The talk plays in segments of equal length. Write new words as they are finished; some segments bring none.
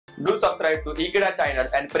Do subscribe to Ekeeda channel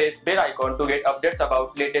and press bell icon to get updates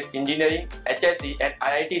about latest engineering, HSC and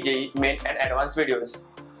IIT JEE main and advanced videos.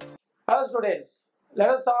 Hello students, let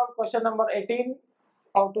us solve question number 18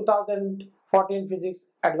 of 2014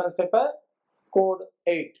 physics advanced paper code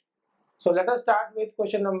 8. So let us start with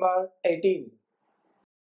question number 18.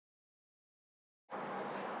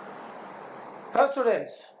 Hello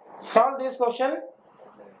students, solve this question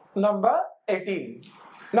number 18.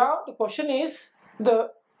 Now the question is,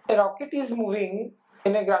 the rocket is moving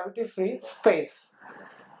in a gravity free space.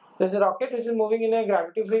 There is a rocket which is moving in a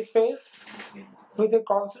gravity free space with a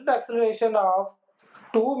constant acceleration of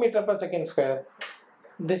 2 meter per second square.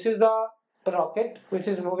 This is the rocket which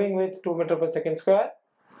is moving with 2 meter per second square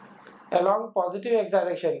along positive x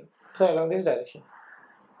direction, so along this direction.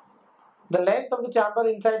 The length of the chamber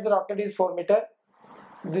inside the rocket is 4 meter.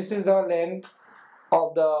 This is the length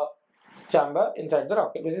of the chamber inside the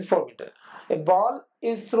rocket, which is 4 meter. A ball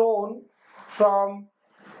is thrown from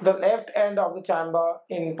the left end of the chamber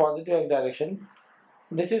in positive x direction.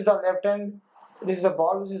 This is the left end. This is the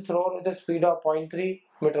ball which is thrown with a speed of 0.3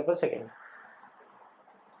 meter per second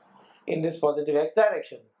in this positive x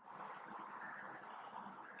direction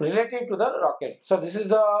relative to the rocket. So this is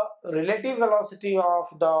the relative velocity of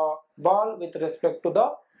the ball with respect to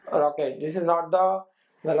the rocket. This is not the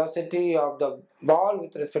velocity of the ball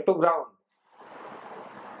with respect to ground.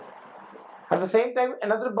 At the same time,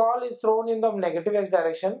 another ball is thrown in the negative x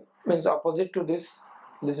direction, means opposite to this.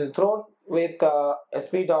 This is thrown with a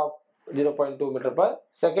speed of 0.2 meter per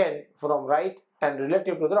second from right and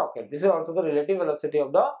relative to the rocket. This is also the relative velocity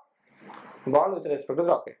of the ball with respect to the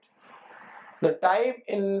rocket. The time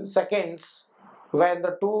in seconds when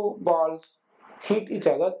the two balls hit each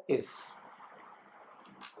other is.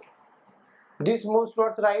 This moves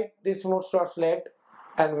towards right, this moves towards left,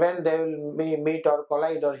 and when they will meet or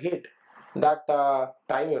collide or hit, that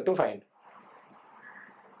time you have to find.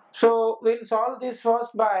 So we'll solve this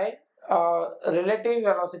first by relative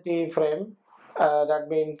velocity frame. That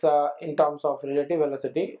means in terms of relative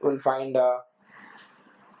velocity, we'll find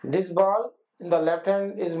this ball in the left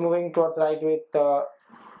hand is moving towards right with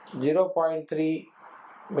 0.3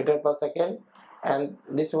 meter per second, and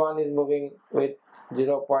this one is moving with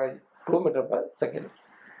 0.2 meter per second.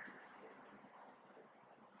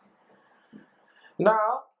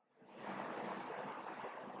 Now,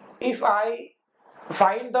 if I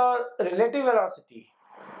find the relative velocity,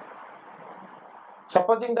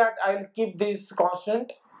 supposing that I will keep this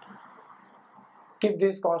constant,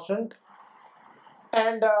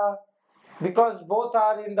 and because both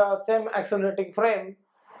are in the same accelerating frame,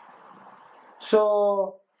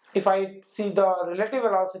 so if I see the relative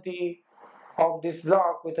velocity of this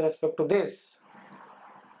block with respect to this,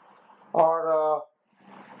 or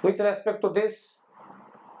with respect to this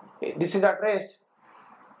is at rest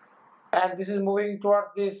and this is moving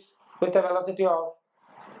towards this with a velocity of,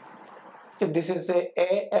 if this is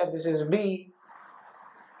A and this is B,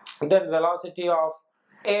 then velocity of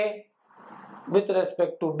A with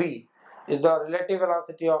respect to B is the relative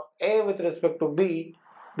velocity of A with respect to B,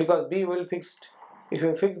 because B will fixed. If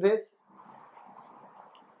you fix this,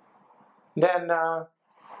 then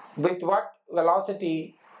with what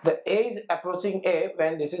velocity the A is approaching A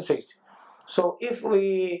when this is fixed. So if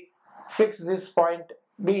we fix this point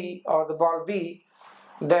B or the ball B,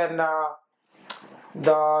 then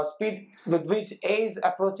the speed with which A is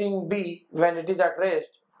approaching B when it is at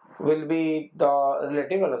rest will be the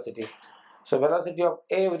relative velocity. So velocity of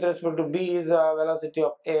A with respect to B is velocity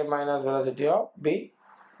of A minus velocity of B.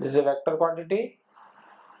 This is a vector quantity.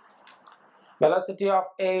 Velocity of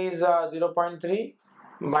A is 0.3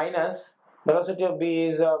 minus velocity of B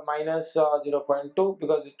is minus 0.2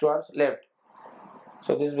 because it's towards left.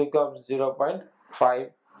 So this becomes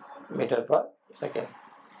 0.5 meter per second.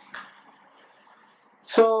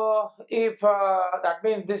 So if that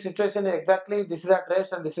means this situation is exactly, this is at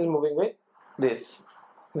rest and this is moving with this.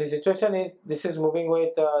 The situation is this is moving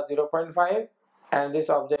with 0.5 and this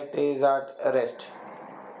object is at rest.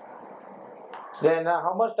 Then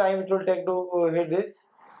how much time it will take to hit this?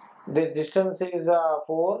 This distance is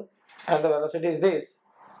 4 and the velocity is this.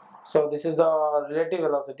 So this is the relative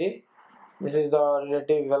velocity. This is the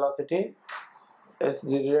relative velocity.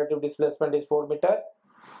 The relative displacement is 4 meter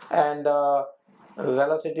and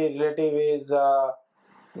velocity relative is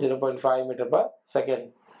 0.5 meter per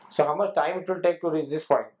second. So how much time it will take to reach this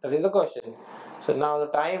point? That is the question. So now the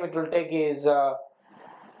time it will take is,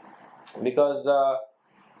 because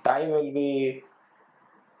time will be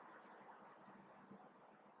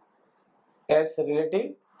S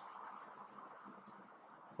relative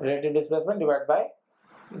displacement divided by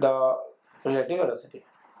the relative velocity.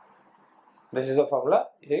 This is the formula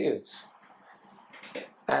you use,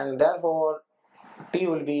 and therefore T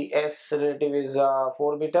will be S relative is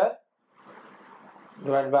 4 meter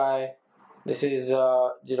divided by this is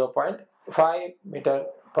 0.5 meter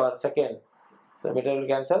per second. So meter will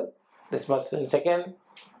cancel. This much in second.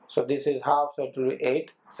 So this is half, so it will be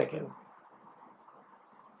 8 second.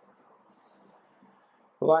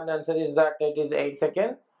 One answer is that it is 8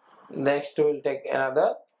 second. Next we will take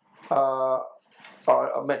another or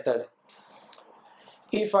method.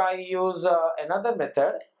 If I use another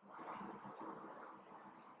method,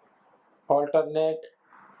 alternate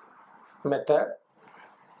method,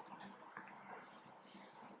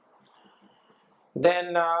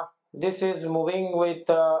 then this is moving with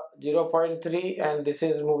 0.3 and this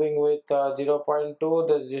is moving with 0.2.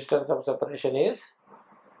 The distance of separation is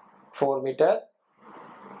 4 meter.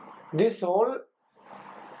 This whole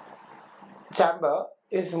chamber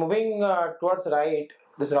is moving towards right.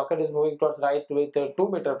 This rocket is moving towards right with 2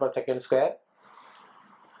 meter per second square.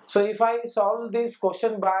 So if I solve this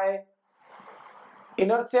question by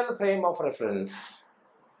inertial frame of reference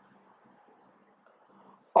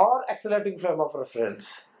or accelerating frame of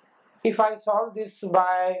reference, if I solve this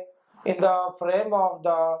by in the frame of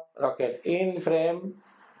the rocket, in frame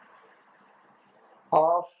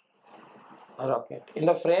of rocket, in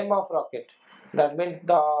the frame of rocket, that means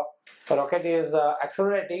the rocket is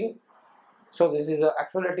accelerating. So this is an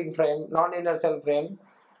accelerating frame, non-inertial frame.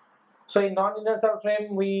 So in non-inertial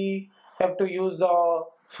frame we have to use the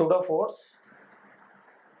pseudo force.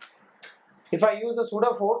 If I use the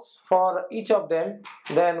pseudo force for each of them,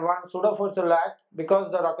 then one pseudo force will act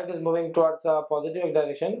because the rocket is moving towards a positive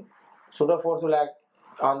direction. Pseudo force will act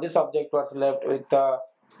on this object towards left with the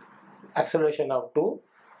acceleration of 2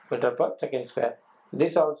 meter per second square.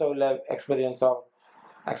 This also will have experience of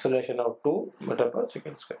acceleration of 2 meter per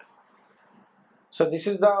second square. So this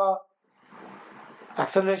is the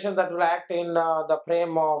acceleration that will act in the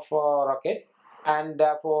frame of rocket, and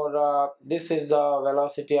therefore this is the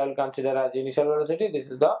velocity I will consider as initial velocity.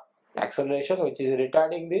 This is the acceleration which is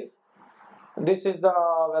retarding this. This is the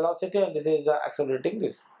velocity and this is accelerating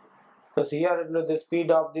this. So here the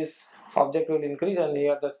speed of this object will increase and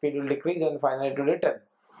here the speed will decrease and finally it will return.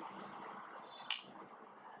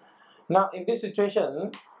 Now in this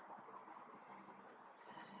situation,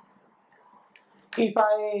 if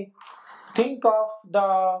I think of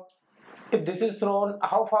if this is thrown,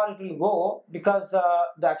 how far it will go, because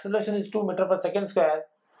the acceleration is 2 meter per second square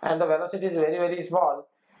and the velocity is very very small,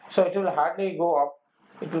 so it will hardly go up.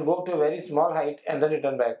 It will go to a very small height and then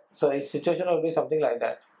return back. So its situation will be something like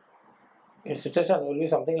that. Its situation will be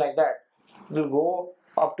something like that. It will go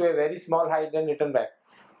up to a very small height then return back.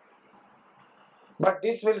 But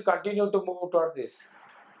this will continue to move towards this.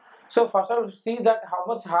 So first I will see that how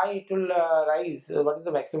much high it will rise, what is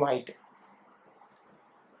the maximum height.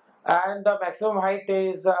 And the maximum height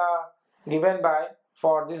is given by,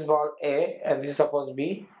 for this ball A and this is suppose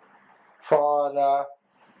B, for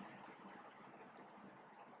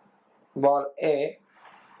ball A,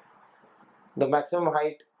 the maximum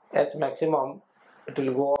height H maximum, it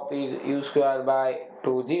will go up is u square by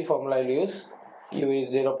 2g, formula I will use. U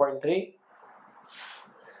is 0.3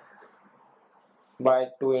 by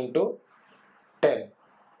 2 into 10.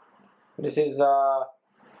 This is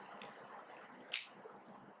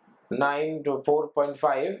 9 to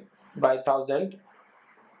 4.5 by 1000.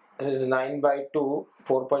 This is 9 by 2,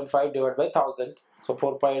 4.5 divided by 1000. So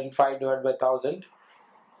 4.5 divided by 1000.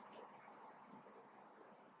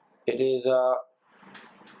 It is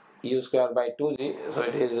u square by 2g. So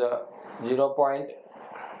it is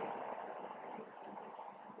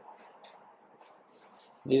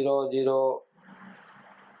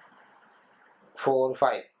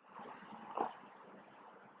 0.0045,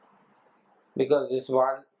 because this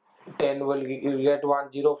 10 will you get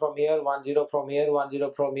 1 0 from here, 1 0 from here, 1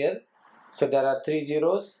 0 from here. So there are 3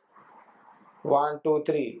 zeros, 1 2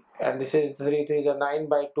 3, and this is 3 3 is 9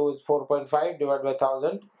 by 2 is 4.5 divided by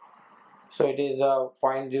 1000. So it is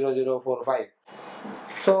 0.0045.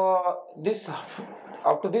 So this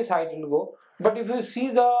up to this height will go. But if you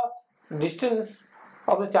see the distance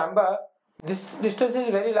of the chamber, this distance is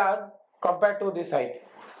very large compared to this height.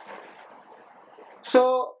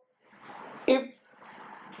 So if,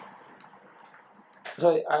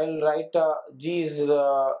 sorry, I will write G is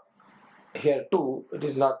here 2, it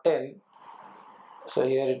is not 10. So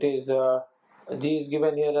here it is G is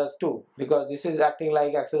given here as 2 because this is acting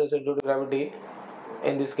like acceleration due to gravity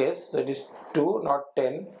in this case. So it is 2, not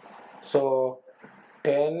 10. So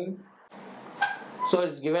 10, so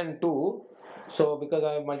it's given 2. So because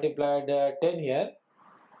I have multiplied 10 here,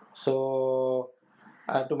 so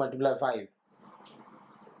I have to multiply 5.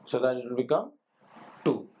 so that it will become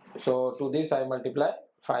 2. So to this I multiply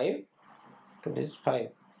 5, to this 5.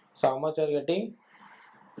 So how much we are getting?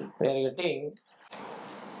 We are getting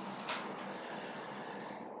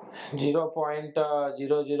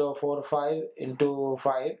 0.0045 into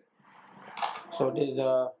 5, so it is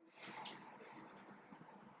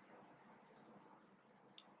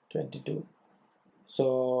 22.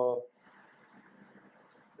 So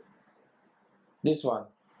this one,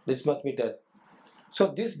 this much meter. So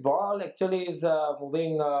this ball actually is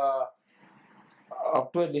moving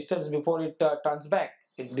up to a distance before it turns back.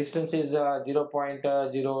 Its distance is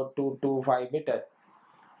 0.0225 meter.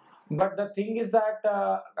 But the thing is that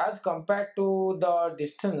as compared to the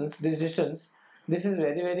distance, this is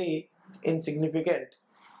very insignificant.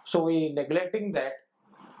 So we neglecting that,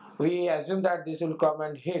 we assume that this will come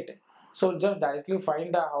and hit. So just directly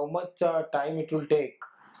find how much time it will take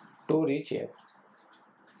to reach here.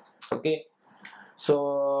 Okay.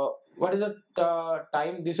 So what is the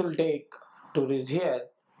time this will take to reach here?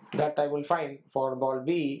 That I will find for ball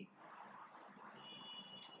B.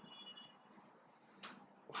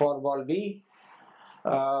 For ball B,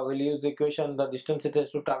 we'll use the equation. The distance it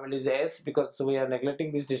has to travel is s, because we are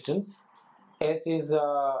neglecting this distance. S is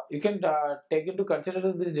you can take into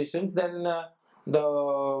consideration this distance, then the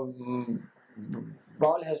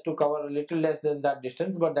ball has to cover a little less than that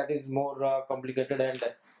distance, but that is more complicated and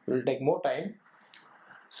will take more time.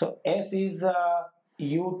 So S is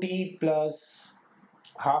ut plus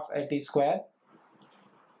half at square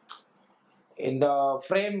in the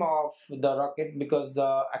frame of the rocket, because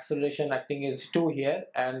the acceleration acting is 2 here,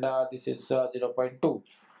 and this is 0.2.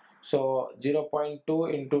 So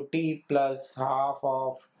 0.2 into t plus half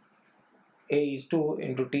of a is 2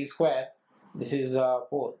 into t square. This is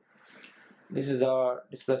 4. This is the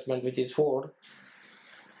displacement, which is 4.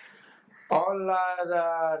 All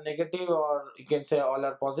are negative, or you can say all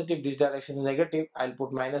are positive. This direction is negative. I'll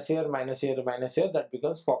put minus here, minus here, minus here. That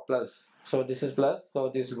becomes plus. So this is plus. So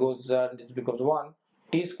this goes, this becomes 1.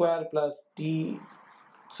 T square plus t.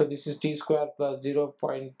 So this is t square plus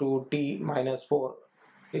 0.2 t minus 4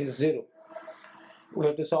 is 0. We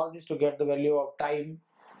have to solve this to get the value of time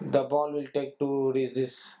the ball will take to reach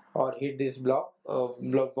this or hit this block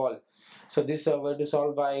ball. So this we have to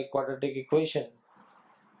solve by quadratic equation.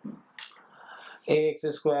 Ax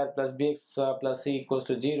square plus bx plus c equals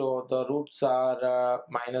to 0. The roots are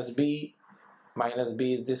minus b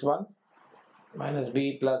is this one, minus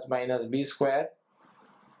b plus minus b square,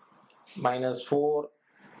 minus 4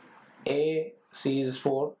 a, c is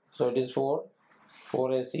 4, so it is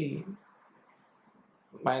 4ac,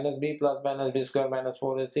 minus b plus minus b square minus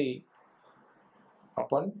 4ac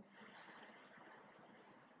upon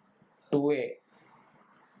 2a,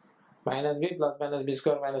 minus b plus minus b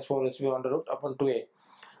square minus 4ac on the root upon 2a.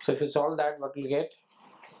 So if you solve that, what will get?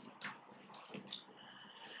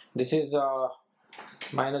 This is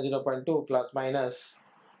minus 0.2 plus minus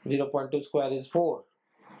 0.2 square is 4.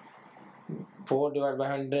 4 divided by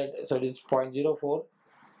 100, so it is 0.04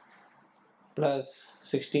 plus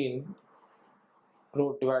 16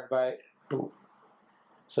 root divided by 2.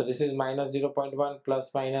 So this is minus 0.1 plus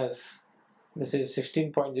minus, this is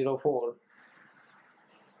 16.04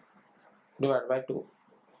 divided by 2.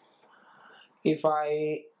 If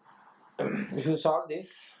you solve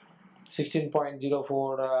this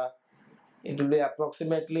 16.04, it will be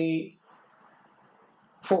approximately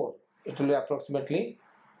 4. It will be approximately,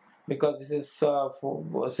 because this is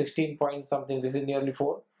 16 point something, this is nearly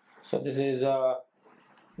 4. So this is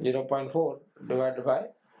 0.4 divided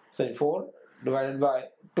by, 4 divided by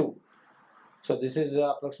 2. So this is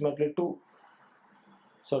approximately 2.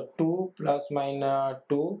 So 2 plus minus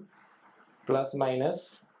 2 plus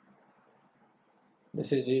minus,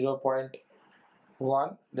 this is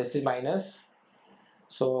 0.1, this is minus.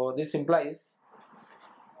 So this implies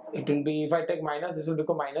it will be, if I take minus, this will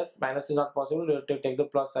become minus. Minus is not possible, we have to take the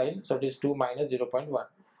plus sign. So it is 2 minus 0.1.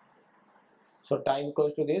 So time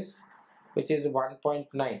equals to this, which is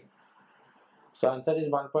 1.9. So answer is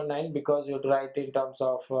 1.9, because you have to write in terms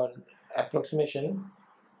of approximation.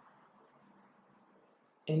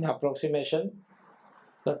 In approximation,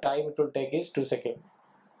 the time it will take is 2 seconds.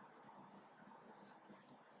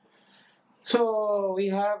 So we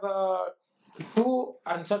have 2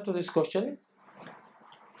 answers to this question.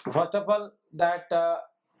 First of all, that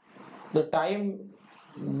the time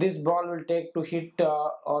this ball will take to hit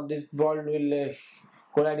or this ball will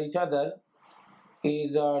collide each other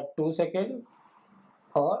is 2 seconds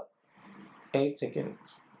or 8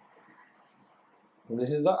 seconds.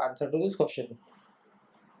 This is the answer to this question.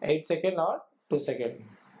 8 seconds or 2 seconds.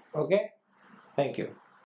 Okay, thank you.